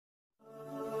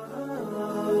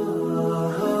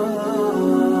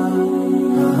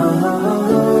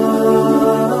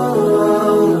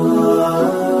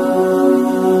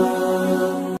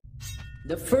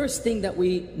first thing that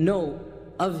we know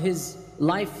of his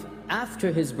life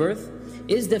after his birth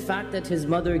is the fact that his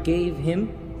mother gave him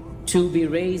to be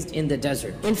raised in the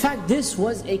desert. In fact, this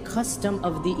was a custom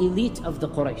of the elite of the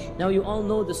Quraysh. Now you all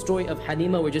know the story of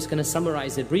Halima. We're just going to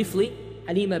summarize it briefly.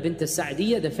 Halima bint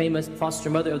Sa'diyah, the famous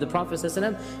foster mother of the Prophet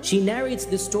ﷺ, she narrates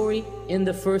this story in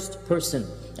the first person.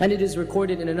 And it is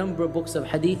recorded in a number of books of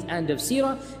hadith and of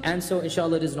seerah. And so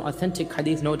inshallah it is an authentic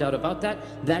hadith, no doubt about that,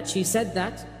 that she said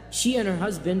that she and her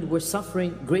husband were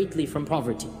suffering greatly from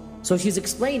poverty. So she's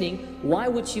explaining why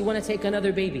would she want to take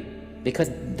another baby? Because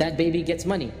that baby gets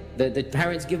money, the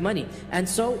parents give money. And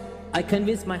so I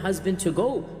convinced my husband to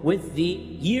go with the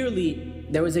yearly,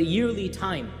 there was a yearly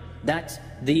time that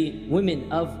the women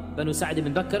of Banu Sa'd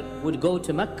ibn Bakr would go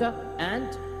to Mecca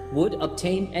and would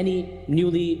obtain any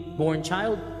newly born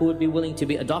child who would be willing to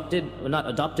be adopted, or not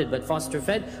adopted but foster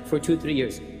fed for 2-3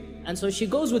 years. And so she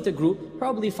goes with a group,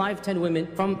 probably 5-10 women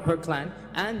from her clan,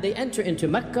 and they enter into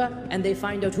Mecca and they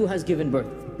find out who has given birth.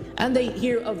 And they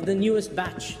hear of the newest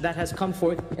batch that has come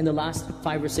forth in the last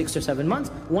 5 or 6 or 7 months.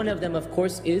 One of them, of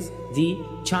course, is the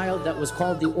child that was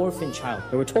called the orphan child.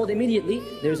 They were told immediately,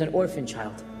 there's an orphan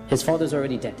child. His father's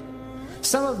already dead.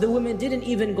 Some of the women didn't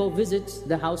even go visit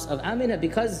the house of Amina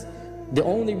because the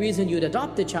only reason you'd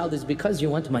adopt the child is because you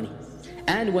want money.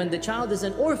 And when the child is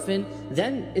an orphan,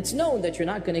 then it's known that you're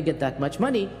not going to get that much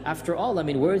money. After all, I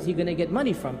mean, where is he going to get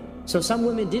money from? So some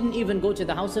women didn't even go to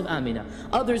the house of Amina.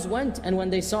 Others went, and when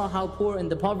they saw how poor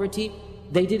and the poverty,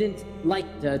 they didn't like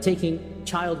taking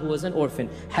child who was an orphan.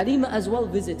 Halima as well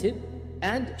visited,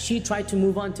 and she tried to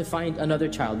move on to find another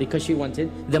child because she wanted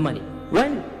the money.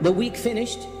 When the week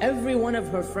finished, every one of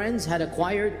her friends had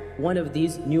acquired one of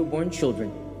these newborn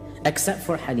children, except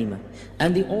for Halima.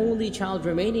 And the only child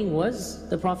remaining was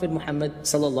the Prophet Muhammad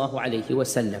sallallahu alaihi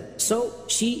wasallam. So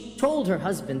she told her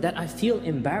husband that I feel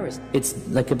embarrassed. It's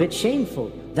like a bit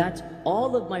shameful that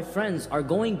all of my friends are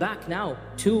going back now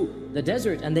to the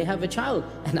desert and they have a child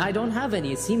and I don't have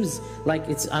any. It seems like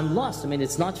I'm lost. I mean,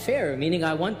 it's not fair, meaning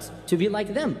I want to be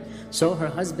like them. So her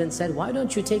husband said, why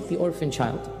don't you take the orphan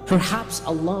child? Perhaps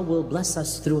Allah will bless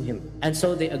us through him. And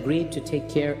so they agreed to take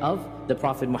care of the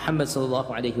Prophet Muhammad sallallahu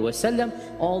alaihi wasallam.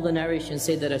 All the narrations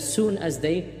say that as soon as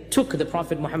they took the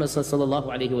Prophet Muhammad sallallahu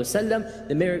alaihi wasallam,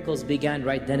 the miracles began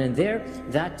right then and there.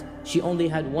 That she only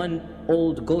had one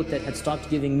old goat that had stopped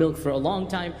giving milk for a long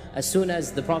time. As soon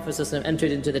as the Prophet ﷺ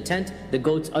entered into the tent, the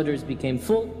goat's udders became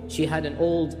full. She had an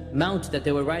old mount that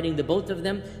they were riding, the both of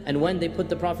them, and when they put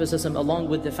the Prophet ﷺ along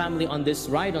with the family on this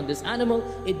ride, on this animal,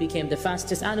 it became the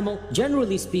fastest animal.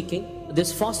 Generally speaking,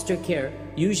 this foster care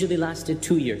usually lasted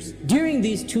 2 years. During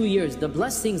these 2 years, the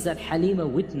blessings that Halima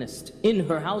witnessed in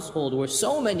her household were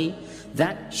so many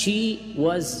that she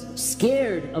was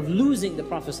scared of losing the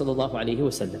Prophet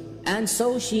ﷺ. And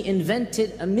so she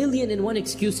invented 1,000,001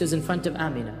 excuses in front of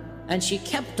Amina. And she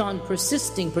kept on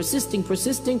persisting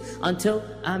until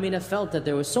Amina felt that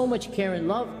there was so much care and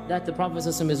love that the Prophet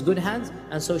ﷺ is good hands,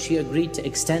 and so she agreed to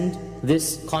extend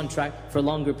this contract for a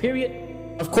longer period.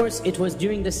 Of course, it was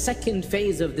during the second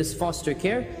phase of this foster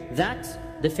care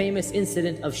that the famous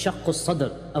incident of Shaqqus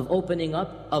Sadr, of opening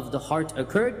up of the heart,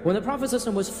 occurred. When the Prophet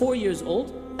ﷺ was 4 years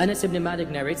old, Anas ibn Malik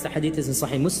narrates, the hadith is in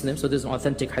Sahih Muslim, so there's an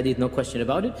authentic hadith, no question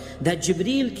about it, that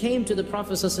Jibreel came to the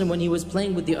Prophet ﷺ when he was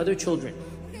playing with the other children.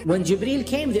 When Jibreel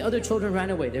came, the other children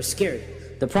ran away, they're scared.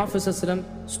 The Prophet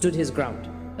ﷺ stood his ground.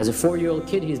 As a 4-year-old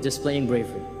kid, he's displaying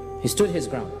bravery. He stood his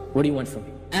ground. What do you want from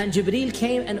me? And Jibreel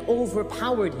came and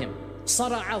overpowered him.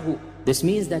 Sara'ahu. This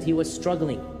means that he was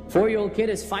struggling. 4-year-old kid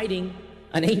is fighting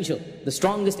an angel, the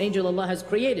strongest angel Allah has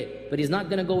created, but he's not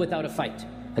going to go without a fight.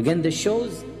 Again, this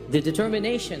shows the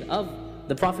determination of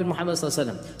the Prophet Muhammad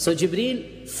ﷺ. So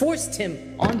Jibreel forced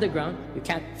him on the ground. You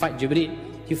can't fight Jibreel.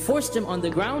 He forced him on the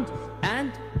ground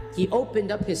and he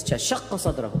opened up his chest. Shaqqa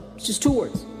sadrahu. It's just 2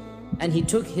 words. And he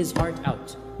took his heart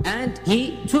out. And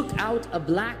he took out a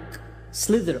black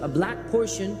slither, a black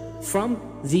portion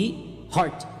from the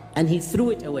heart. And he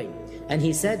threw it away. And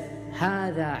he said,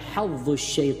 هَذَا حَظُّ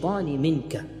الشَّيْطَانِ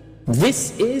مِنْكَ.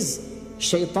 This is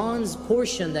shaitan's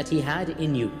portion that he had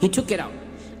in you. He took it out.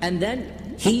 And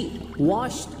then he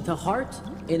washed the heart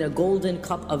in a golden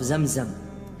cup of Zamzam.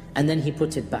 And then he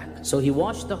put it back. So he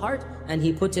washed the heart and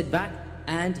he put it back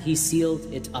and he sealed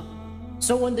it up.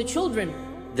 So when the children,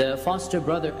 the foster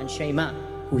brother and Shayma,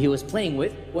 who he was playing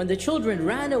with, when the children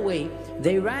ran away,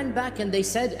 they ran back and they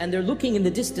said, and they're looking in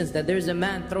the distance that there's a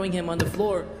man throwing him on the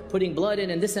floor, putting blood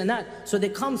in and this and that. So they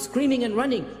come screaming and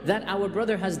running that our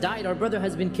brother has died, our brother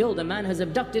has been killed, a man has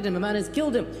abducted him, a man has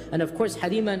killed him. And of course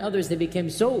Halima and others, they became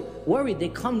so worried. They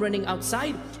come running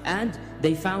outside and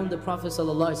they found the Prophet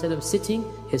ﷺ sitting,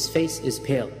 his face is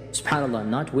pale. SubhanAllah,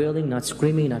 not wailing, not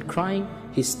screaming, not crying.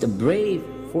 He's the brave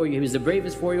 4-year, he was the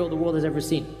bravest 4-year-old the world has ever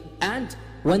seen. And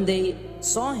when they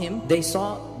saw him, they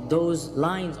saw those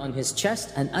lines on his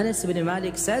chest, and Anas ibn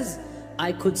Malik says,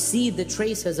 I could see the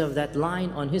traces of that line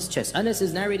on his chest. Anas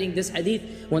is narrating this hadith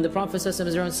when the Prophet ﷺ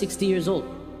is around 60 years old.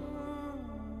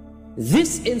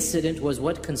 This incident was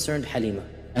what concerned Halima.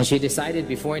 And she decided,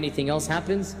 before anything else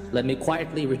happens, let me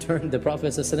quietly return the Prophet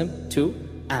ﷺ to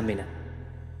Amina.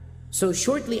 So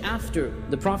shortly after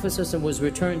the Prophet ﷺ was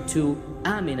returned to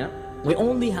Amina, we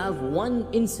only have one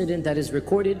incident that is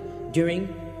recorded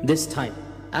during this time.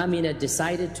 Amina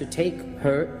decided to take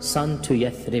her son to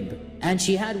Yathrib. And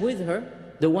she had with her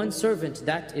the one servant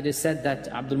that it is said that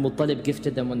Abdul Muttalib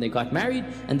gifted them when they got married,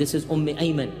 and this is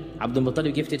Ayman. Abdul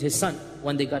Muttalib gifted his son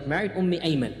when they got married,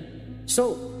 Ayman.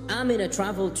 So Amina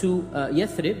traveled to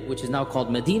Yathrib, which is now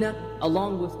called Medina,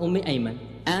 along with Ayman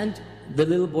and the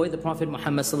little boy, the Prophet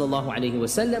Muhammad sallallahu alaihi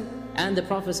wasallam. And the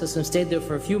Prophet stayed there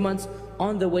for a few months.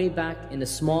 On the way back, in a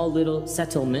small little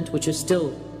settlement, which is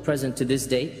still present to this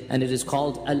day, and it is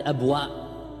called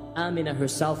Al-Abwa, Amina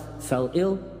herself fell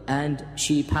ill, and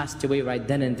she passed away right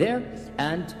then and there.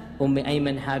 And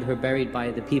Ayman had her buried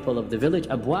by the people of the village,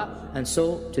 Abwa, and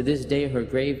so to this day her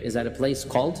grave is at a place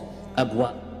called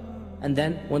Abwa. And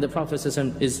then when the Prophet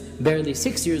is barely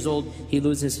 6 years old, he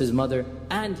loses his mother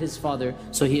and his father,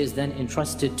 so he is then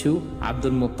entrusted to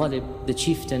Abdul Muttalib, the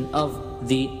chieftain of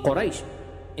the Quraysh.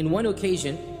 In one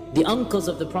occasion, the uncles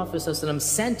of the Prophet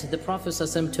sent the Prophet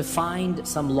to find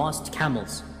some lost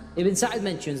camels. Ibn Sa'd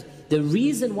mentions the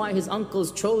reason why his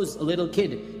uncles chose a little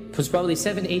kid, who was probably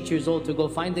 7, 8 years old, to go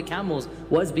find the camels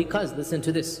was because, listen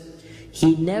to this,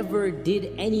 he never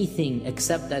did anything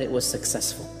except that it was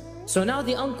successful. So now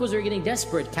the uncles are getting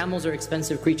desperate. Camels are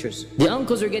expensive creatures. The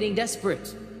uncles are getting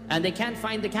desperate and they can't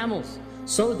find the camels.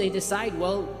 So they decide,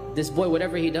 well, this boy,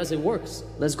 whatever he does, it works.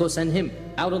 Let's go send him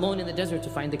out alone in the desert to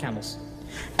find the camels.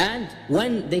 And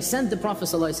when they sent the Prophet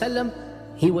ﷺ,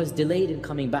 he was delayed in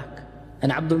coming back.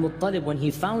 And Abdul Muttalib, when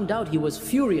he found out, he was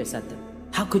furious at them.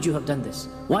 How could you have done this?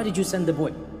 Why did you send the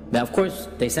boy? Now, of course,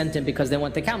 they sent him because they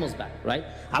want the camels back, right?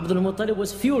 Abdul Muttalib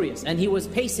was furious, and he was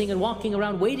pacing and walking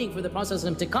around waiting for the Prophet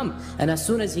ﷺ to come. And as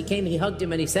soon as he came, he hugged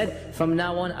him and he said, from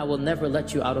now on, I will never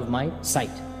let you out of my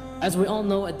sight. As we all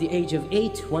know, at the age of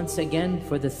 8, once again,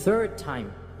 for the 3rd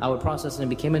time, our Prophet ﷺ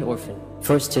became an orphan.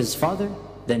 First his father,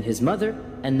 then his mother,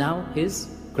 and now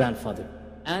his grandfather.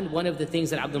 And one of the things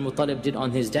that Abdul Muttalib did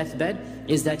on his deathbed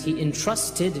is that he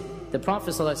entrusted the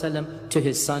Prophet ﷺ to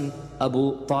his son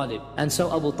Abu Talib. And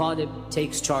so Abu Talib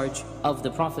takes charge of the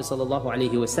Prophet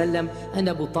ﷺ, and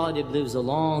Abu Talib lives a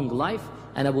long life,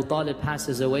 and Abu Talib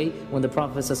passes away when the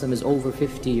Prophet ﷺ is over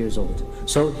 50 years old.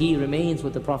 So he remains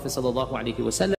with the Prophet ﷺ.